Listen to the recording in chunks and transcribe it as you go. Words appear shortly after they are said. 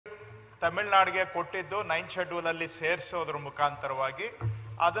ತಮಿಳುನಾಡಿಗೆ ಕೊಟ್ಟಿದ್ದು 9th schedule ಅಲ್ಲಿ ಸೇರಿಸೋದ್ರ ಮುಖಾಂತರವಾಗಿ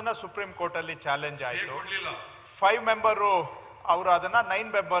ಅದನ್ನ ಸುಪ್ರೀಂ ಕೋರ್ಟ್ ಅಲ್ಲಿ ಚಾಲೆಂಜ್ ಆಯಿತು. 5 ಮೆಂಬರು ಅವರು ಅದನ್ನ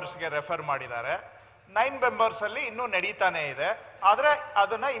 9 ಮೆಂಬರ್ಸ್ಗೆ ರೆಫರ್ ಮಾಡಿದ್ದಾರೆ. 9 ಮೆಂಬರ್ಸ್ ಅಲ್ಲಿ ಇನ್ನೂ ನಡೀತಾನೆ ಇದೆ. ಆದ್ರೆ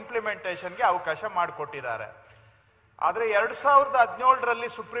ಅದನ್ನ ಇಂಪ್ಲಿಮೆಂಟೇಷನ್ಗೆ ಅವಕಾಶ ಮಾಡಿಕೊಟ್ಟಿದ್ದಾರೆ. ಆದ್ರೆ 2017ರಲ್ಲಿ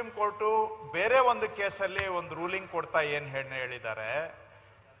ಸುಪ್ರೀಂ ಕೋರ್ಟು ಬೇರೆ ಒಂದು ಕೇಸಲ್ಲಿ ಒಂದು ರೂಲಿಂಗ್ ಕೊಡ್ತಾ ಏನ್ ಹೇಳಿದ್ದಾರೆ,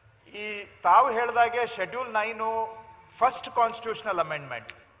 ಈ ತಾವು ಹೇಳಿದಾಗೆ schedule 9 first constitutional amendment.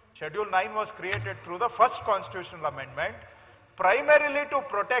 Schedule 9 was created through the first constitutional amendment primarily to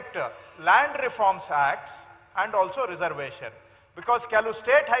protect land reforms acts and also reservation. Because ಕೆಲವು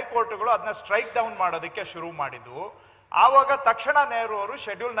ಸ್ಟೇಟ್ ಹೈಕೋರ್ಟ್ಗಳು ಅದನ್ನ ಸ್ಟ್ರೈಕ್ ಡೌನ್ ಮಾಡೋದಕ್ಕೆ ಶುರು ಮಾಡಿದ್ವು. ಆವಾಗ ತಕ್ಷಣ ನೆಹರು ಅವರು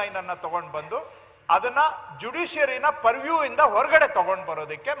ಶೆಡ್ಯೂಲ್ 9 ಅನ್ನ ತಗೊಂಡು ಬಂದು ಅದನ್ನ ಜುಡಿಷಿಯರಿನ ಪರ್ವ್ಯೂ ಇಂದ ಹೊರಗಡೆ ತಗೊಂಡು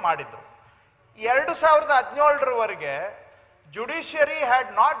ಬರೋದಕ್ಕೆ ಮಾಡಿದ್ರು. 2017ರವರೆಗೆ judiciary had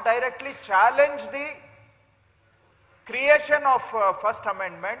not directly challenge the creation of first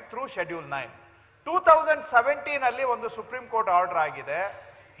amendment through schedule 9. 2017 ಅಲ್ಲಿ ಒಂದು ಸುಪ್ರೀಂ ಕೋರ್ಟ್ ಆರ್ಡರ್ ಆಗಿದೆ,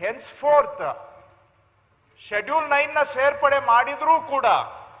 ಹೆನ್ಸ್ಫೋರ್ತ್ ಶೆಡ್ಯೂಲ್ 9 ನ ಸೇರ್ಪಡೆ ಮಾಡಿದ್ರೂ ಕೂಡ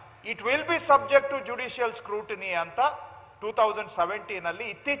it will be subject to judicial scrutiny ಅಂತ 2017 ಅಲ್ಲಿ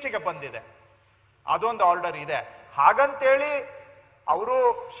ಇತ್ತೀಚೆಗೆ ಬಂದಿದೆ. ಅದೊಂದು ಆರ್ಡರ್ ಇದೆ. ಹಾಗಂತೇಳಿ ಅವರು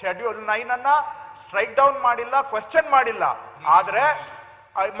ಶೆಡ್ಯೂಲ್ 9 ಅನ್ನ ಸ್ಟ್ರೈಕ್ ಡೌನ್ ಮಾಡಿಲ್ಲ, ಕ್ವೆಶ್ಚನ್ ಮಾಡಿಲ್ಲ, ಆದ್ರೆ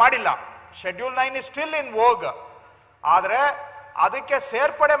ಮಾಡಿಲ್ಲ. Schedule 9 is still in ವೋಗ್. ಆದ್ರೆ ಅದಕ್ಕೆ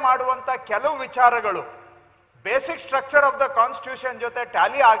ಸೇರ್ಪಡೆ ಮಾಡುವಂತ ಕೆಲವು ವಿಚಾರಗಳು basic structure of the constitution ಜೊತೆ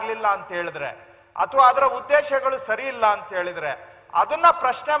ಟ್ಯಾಲಿ ಆಗ್ಲಿಲ್ಲ ಅಂತ ಹೇಳಿದ್ರೆ, ಅಥವಾ ಅದರ ಉದ್ದೇಶಗಳು ಸರಿ ಇಲ್ಲ ಅಂತ ಹೇಳಿದ್ರೆ, ಅದನ್ನ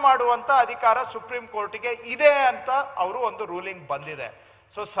ಪ್ರಶ್ನೆ ಮಾಡುವಂತ ಅಧಿಕಾರ ಸುಪ್ರೀಂ ಕೋರ್ಟ್ಗೆ ಇದೆ ಅಂತ ಅವರು ಒಂದು ರೂಲಿಂಗ್ ಬಂದಿದೆ.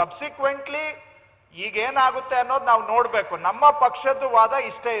 ಸೊ ಸಬ್ಸಿಕ್ವೆಂಟ್ಲಿ ಈಗೇನಾಗುತ್ತೆ ಅನ್ನೋದು ನಾವು ನೋಡ್ಬೇಕು. ನಮ್ಮ ಪಕ್ಷದ ವಾದ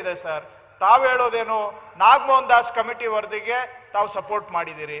ಇಷ್ಟೇ ಇದೆ ಸರ್. ತಾವು ಹೇಳೋದೇನು, ನಾಗಮೋಹನ್ ದಾಸ್ ಕಮಿಟಿ ವರದಿಗೆ ತಾವು ಸಪೋರ್ಟ್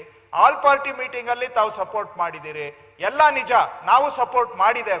ಮಾಡಿದಿರಿ, ಆಲ್ ಪಾರ್ಟಿ ಮೀಟಿಂಗ್ ಅಲ್ಲಿ ತಾವು ಸಪೋರ್ಟ್ ಮಾಡಿದಿರಿ, ಎಲ್ಲ ನಿಜ, ನಾವು ಸಪೋರ್ಟ್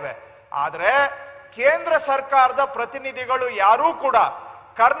ಮಾಡಿದ್ದೇವೆ. ಆದ್ರೆ ಕೇಂದ್ರ ಸರ್ಕಾರದ ಪ್ರತಿನಿಧಿಗಳು ಯಾರೂ ಕೂಡ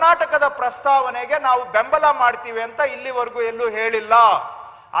ಕರ್ನಾಟಕದ ಪ್ರಸ್ತಾವನೆಗೆ ನಾವು ಬೆಂಬಲ ಮಾಡ್ತೀವಿ ಅಂತ ಇಲ್ಲಿವರೆಗೂ ಎಲ್ಲೂ ಹೇಳಿಲ್ಲ.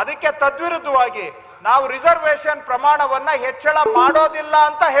 ಅದಕ್ಕೆ ತದ್ವಿರುದ್ಧವಾಗಿ ನಾವು ರಿಸರ್ವೇಶನ್ ಪ್ರಮಾಣವನ್ನ ಹೆಚ್ಚಳ ಮಾಡೋದಿಲ್ಲ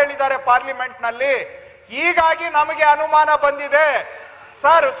ಅಂತ ಹೇಳಿದ್ದಾರೆ ಪಾರ್ಲಿಮೆಂಟ್ ನಲ್ಲಿ. ಹೀಗಾಗಿ ನಮಗೆ ಅನುಮಾನ ಬಂದಿದೆ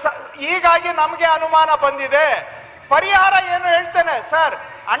ಸರ್, ಹೀಗಾಗಿ ನಮಗೆ ಅನುಮಾನ ಬಂದಿದೆ. ಪರಿಹಾರ ಏನು ಹೇಳ್ತೇನೆ ಸರ್,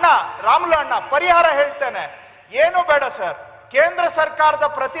 ಅಣ್ಣ ರಾಮುಲು ಅಣ್ಣ, ಪರಿಹಾರ ಹೇಳ್ತೇನೆ, ಏನು ಬೇಡ ಸರ್. ಕೇಂದ್ರ ಸರ್ಕಾರದ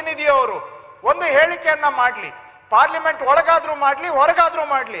ಪ್ರತಿನಿಧಿಯವರು ಒಂದು ಹೇಳಿಕೆಯನ್ನ ಮಾಡ್ಲಿ, ಪಾರ್ಲಿಮೆಂಟ್ ಒಳಗಾದ್ರೂ ಮಾಡ್ಲಿ, ಹೊರಗಾದ್ರೂ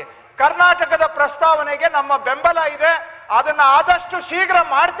ಮಾಡ್ಲಿ, ಕರ್ನಾಟಕದ ಪ್ರಸ್ತಾವನೆಗೆ ನಮ್ಮ ಬೆಂಬಲ ಇದೆ, ಅದನ್ನ ಆದಷ್ಟು ಶೀಘ್ರ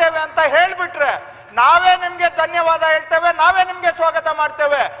ಮಾಡ್ತೇವೆ ಅಂತ ಹೇಳ್ಬಿಟ್ರೆ ನಾವೇ ನಿಮ್ಗೆ ಧನ್ಯವಾದ ಹೇಳ್ತೇವೆ, ನಾವೇ ನಿಮ್ಗೆ ಸ್ವಾಗತ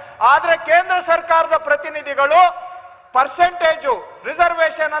ಮಾಡ್ತೇವೆ. ಆದ್ರೆ ಕೇಂದ್ರ ಸರ್ಕಾರದ ಪ್ರತಿನಿಧಿಗಳು ಪರ್ಸೆಂಟೇಜು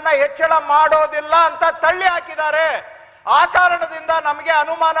ರಿಸರ್ವೇಶನ್ ಅನ್ನ ಹೆಚ್ಚಳ ಮಾಡೋದಿಲ್ಲ ಅಂತ ತಳ್ಳಿ ಹಾಕಿದ್ದಾರೆ. ಆ ಕಾರಣದಿಂದ ನಮಗೆ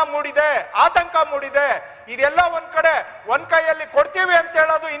ಅನುಮಾನ ಮೂಡಿದೆ, ಆತಂಕ ಮೂಡಿದೆ. ಇದೆಲ್ಲ ಒಂದ್ ಕೈಯಲ್ಲಿ ಕೊಡ್ತೀವಿ ಅಂತ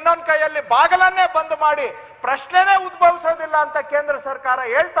ಹೇಳೋದು, ಇನ್ನೊಂದ್ ಕೈಯಲ್ಲಿ ಬಾಗಲನ್ನೇ ಬಂದ್ ಮಾಡಿ ಪ್ರಶ್ನೆನೇ ಉದ್ಭವಿಸೋದಿಲ್ಲ ಅಂತ ಕೇಂದ್ರ ಸರ್ಕಾರ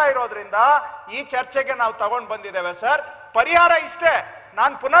ಹೇಳ್ತಾ ಇರೋದ್ರಿಂದ ಈ ಚರ್ಚೆಗೆ ನಾವು ತಗೊಂಡು ಬಂದಿದ್ದೇವೆ ಸರ್. ಪರಿಹಾರ ಇಷ್ಟೇ,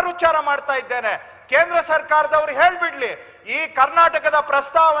 ನಾನು ಪುನರುಚ್ಚಾರ ಮಾಡ್ತಾ ಇದ್ದೇನೆ, ಕೇಂದ್ರ ಸರ್ಕಾರದವ್ರು ಹೇಳ್ಬಿಡ್ಲಿ, ಈ ಕರ್ನಾಟಕದ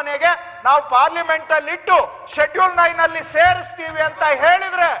ಪ್ರಸ್ತಾವನೆಗೆ ನಾವು ಪಾರ್ಲಿಮೆಂಟ್ ಅಲ್ಲಿ ಇಟ್ಟು ಶೆಡ್ಯೂಲ್ 9 ಅಲ್ಲಿ ಸೇರಿಸ್ತೀವಿ ಅಂತ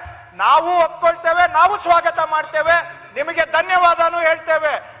ಹೇಳಿದ್ರೆ ನಾವು ಒಪ್ಕೊಳ್ತೇವೆ, ನಾವು ಸ್ವಾಗತ ಮಾಡ್ತೇವೆ, ನಿಮಗೆ ಧನ್ಯವಾದನೂ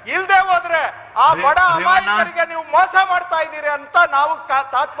ಹೇಳ್ತೇವೆ. ಇಲ್ದೆ ಹೋದ್ರೆ ಆ ಬಡ ಅಮಾಯಕರಿಗೆ ನೀವು ಮೋಸ ಮಾಡ್ತಾ ಇದ್ದೀರಿ ಅಂತ ನಾವು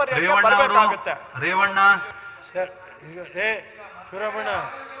ತಾತ್ಪರ್ಯಕ್ಕೆ ಬರಬೇಕಾಗುತ್ತೆ. ರೇವಣ್ಣ ಸರ್, ಈಗ ಶಿವರಾಮಣ್ಣ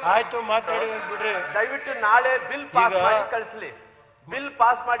ಆಯ್ತು, ಮಾತಾಡಿ ಬಿಡ್ರಿ. ದಯವಿಟ್ಟು ನಾಳೆ ಬಿಲ್ ಪಾಸ್ ಮಾಡಿ ಕಳಿಸ್ಲಿ, ಬಿಲ್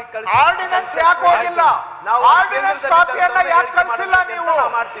ಪಾಸ್ ಮಾಡಿ ಕಳಿಸಿ. ಆರ್ಡಿನೆನ್ಸ್ ಯಾಕೆ ಹೋಗಿಲ್ಲ? ಆರ್ಡಿನೆನ್ಸ್ ಕಾಪಿಯನ್ನ ಯಾಕೆ ಕಳಿಸಿಲ್ಲ ನೀವು?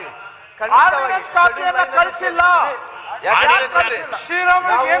 ಆರ್ಡಿನೆನ್ಸ್ ಕಾಪಿಯನ್ನ ಕಳಿಸಿಲ್ಲ.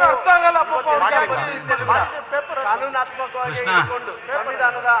 ಶ್ರೀರಾಮನಿಗೆ ಏನು ಅರ್ಥ ಆಗಲ್ಲ ಪಾಪ. ಕಾನೂನಾತ್ಮಕವಾಗಿ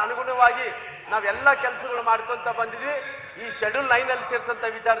ಸಂವಿಧಾನದ ಅನುಗುಣವಾಗಿ ನಾವೆಲ್ಲ ಕೆಲಸಗಳು ಮಾಡ್ಕೊಂತ ಬಂದಿದ್ವಿ. ಈ ಶೆಡ್ಯೂಲ್ 9 ಅಲ್ಲಿ ಸೇರಿಸಂತ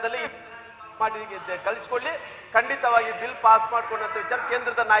ವಿಚಾರದಲ್ಲಿ ಕಳಿಸ್ಕೊಳ್ಳಿ, ಖಂಡಿತವಾಗಿ ಬಿಲ್ ಪಾಸ್ ಮಾಡ್ಕೊಂಡಂತ ವಿಚಾರ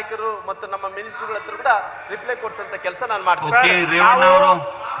ಕೇಂದ್ರದ ನಾಯಕರು ಮತ್ತು ನಮ್ಮ ಮಿನಿಸ್ಟರ್ಗಳ ಹತ್ರ ಕೂಡ ರಿಪ್ಲೈ ಕೊಡಿಸಂತ ಕೆಲಸ ನಾನು ಮಾಡ್ತೀನಿ.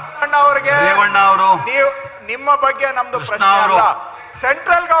 ನೀವು ನಿಮ್ಮ ಬಗ್ಗೆ ನಮ್ದು ಪ್ರಶ್ನೆ ಅಲ್ಲ,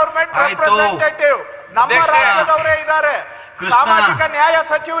 ಸೆಂಟ್ರಲ್ ಗವರ್ಮೆಂಟ್ ರೆಪ್ರೆಸೆಂಟೇಟಿವ್ ನಮ್ಮ ರಾಜ್ಯದವರೇ ಇದ್ದಾರೆ, ಸಾಮಾಜಿಕ ನ್ಯಾಯ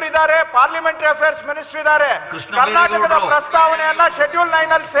ಸಚಿವರಿದ್ದಾರೆ, ಪಾರ್ಲಿಮೆಂಟರಿ ಅಫೇರ್ಸ್ ಮಿನಿಸ್ಟರ್ ಇದ್ದಾರೆ. ಕರ್ನಾಟಕದ ಪ್ರಸ್ತಾವನೆಯನ್ನ ಶೆಡ್ಯೂಲ್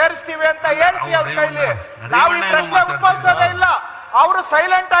 9 ಅಲ್ಲಿ ಸೇರಿಸ್ತೀವಿ ಅಂತ ಹೇಳಿಸಿ ಅವ್ರ ಕೈಲಿ ನಾವು ಈ ಪ್ರಶ್ನೆ ಉದ್ಭವಿಸೋದೇ ಇಲ್ಲ. ಅವರು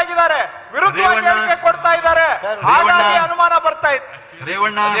ಸೈಲೆಂಟ್ ಆಗಿದ್ದಾರೆ, ವಿರುದ್ಧವಾಗಿ ಹೇಳಿಕೆ ಕೊಡ್ತಾ ಇದ್ದಾರೆ, ಹಾಗಾಗಿ ಅನುಮಾನ ಬರ್ತಾ ಇದೆ.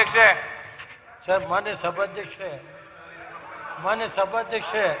 ರೇವಣ್ಣ ಅಧ್ಯಕ್ಷೆ ಸರ್, ಮಾನ್ಯ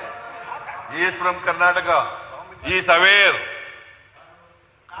ಸಭಾಧ್ಯಕ್ಷೆ is from Karnataka, is aware.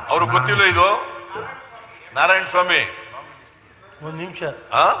 ಅವ್ರು ಗೊತ್ತಿಲ್ಲ ಇದು ನಾರಾಯಣ ಸ್ವಾಮಿ, ಒಂದ್ ನಿಮಿಷ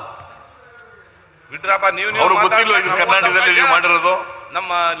ಬಿಟ್ರಪ್ಪ, ಅವ್ರು ಗೊತ್ತಿಲ್ಲ ಇದು ಕರ್ನಾಟಕದಲ್ಲಿ ನೀವು ಮಾಡಿರೋದು.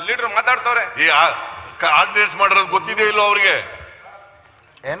 ನಮ್ಮ ಲೀಡರ್ ಮಾತಾಡ್ತವ್ರೆ, ಈ ಆರ್ಡಿನೆನ್ಸ್ ಮಾಡಿರೋದು ಗೊತ್ತಿದೆಯೋ ಇಲ್ಲೋ ಅವ್ರಿಗೆ?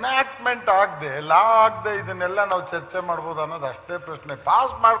 ಎನಾಕ್ಟ್ಮೆಂಟ್ ಆಗದೆ ಲಾ ಆಗದೆ ಇದನ್ನೆಲ್ಲ ನಾವು ಚರ್ಚೆ ಮಾಡ್ಬೋದು ಅನ್ನೋದು ಅಷ್ಟೇ ಪ್ರಶ್ನೆ.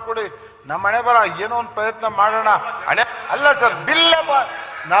 ಪಾಸ್ ಮಾಡ್ಕೊಡಿ, ನಮ್ಮ ಹಣೆ ಬರ ಏನೋ ಒಂದು ಪ್ರಯತ್ನ ಮಾಡೋಣ. ಅಲ್ಲ ಸರ್, ಬಿಲ್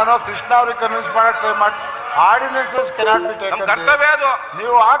ನಾನು ಕೃಷ್ಣ ಅವ್ರಿಗೆ ಕನ್ವಿನ್ಸ್ ಮಾಡಕ್ ಟ್ರೈ ಮಾಡಿ. ಆರ್ಡಿನೆನ್ಸಸ್ ಕೆನಾಟ್ ಬಿ ಟೇಕನ್.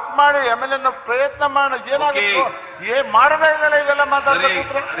 ನೀವು ಆಕ್ಟ್ ಮಾಡಿ ಆಮೇಲೆ ನಾವು ಪ್ರಯತ್ನ ಮಾಡೋಣ. ಏನಾಗುತ್ತೆ ಮಾಡದೇ ಇದೆಲ್ಲ ಇವೆಲ್ಲ ಮಾತಾಡ್ತಾ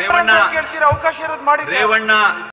ಕೂತ್ರೆ ಕೇಳ್ತೀರಾ? ಅವಕಾಶ ಇರೋದು ಮಾಡಿ.